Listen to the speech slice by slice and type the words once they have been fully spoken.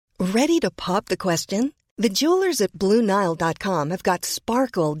Ready to pop the question? The jewelers at BlueNile.com have got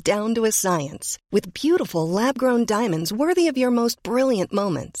sparkle down to a science with beautiful lab-grown diamonds worthy of your most brilliant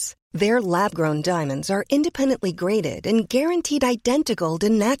moments. Their lab-grown diamonds are independently graded and guaranteed identical to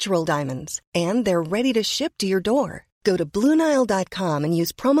natural diamonds, and they're ready to ship to your door. Go to BlueNile.com and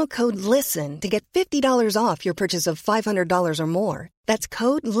use promo code LISTEN to get $50 off your purchase of $500 or more. That's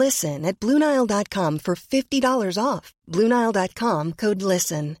code LISTEN at BlueNile.com for $50 off. BlueNile.com, code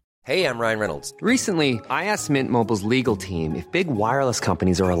LISTEN. Hey, I'm Ryan Reynolds. Recently, I asked Mint Mobile's legal team if big wireless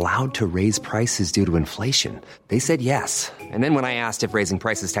companies are allowed to raise prices due to inflation. They said yes. And then when I asked if raising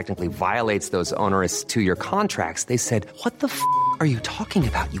prices technically violates those onerous two-year contracts, they said, "What the f*** are you talking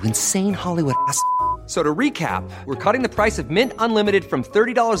about, you insane Hollywood ass f- So to recap, we're cutting the price of Mint Unlimited from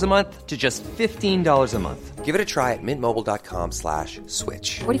 $30 a month to just $15 a month. Give it a try at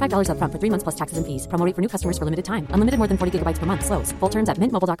mintmobile.com/switch. $45 up front for 3 months plus taxes and fees. Promo rate for new customers for limited time. Unlimited more than 40 gigabytes per month. Slows full terms at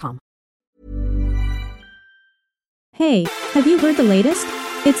mintmobile.com. Hey, have you heard the latest?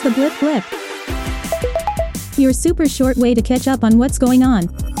 It's the Blip Blip, your super short way to catch up on what's going on.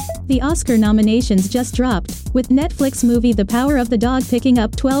 The Oscar nominations just dropped, with Netflix movie The Power of the Dog picking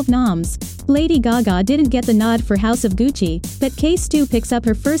up 12 noms. Lady Gaga didn't get the nod for House of Gucci, but K-Stu picks up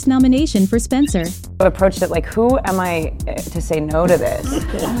her first nomination for Spencer. I approached it like, who am I to say no to this?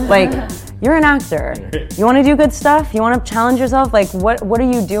 Like, you're an actor. You want to do good stuff? You want to challenge yourself? Like, what are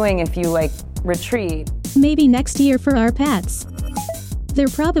you doing if you, like, retreat? Maybe next year for our Pats. They're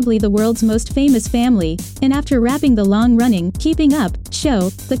probably the world's most famous family, and after wrapping the long-running Keeping Up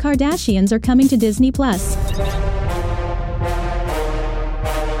show, the Kardashians are coming to Disney+.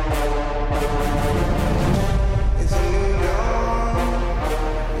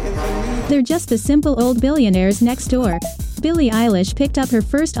 They're just the simple old billionaires next door. Billie Eilish picked up her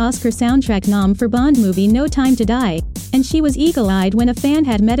first Oscar soundtrack nom for Bond movie No Time to Die, and she was eagle-eyed when a fan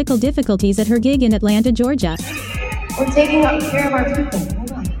had medical difficulties at her gig in Atlanta, Georgia. We're taking care of our people.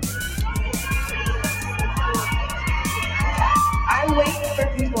 Hold on. I wait for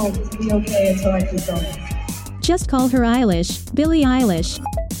people to be okay until I keep going. Just call her Eilish, Billie Eilish.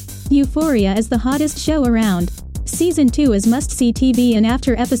 Euphoria is the hottest show around. Season 2 is must-see TV, and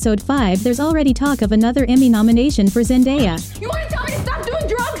after episode 5 there's already talk of another Emmy nomination for Zendaya. You want to tell me to stop doing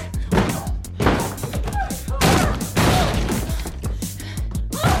drugs?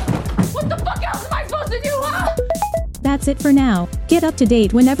 What the fuck else am I supposed to do, huh? That's it for now. Get up to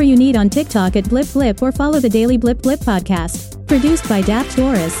date whenever you need on TikTok at Blip Blip or follow the daily Blip Blip podcast. Produced by Daft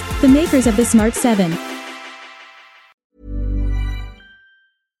Doris, the makers of the Smart 7.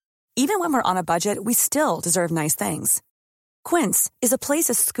 Even when we're on a budget, we still deserve nice things. Quince is a place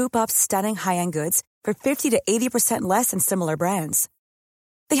to scoop up stunning high-end goods for 50 to 80% less than similar brands.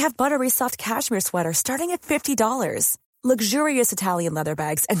 They have buttery soft cashmere sweaters starting at $50, luxurious Italian leather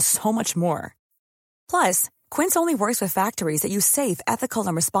bags, and so much more. Plus, Quince only works with factories that use safe, ethical,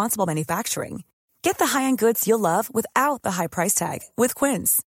 and responsible manufacturing. Get the high-end goods you'll love without the high price tag with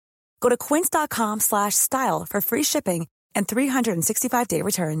Quince. Go to quince.com/style for free shipping and 365-day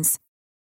returns.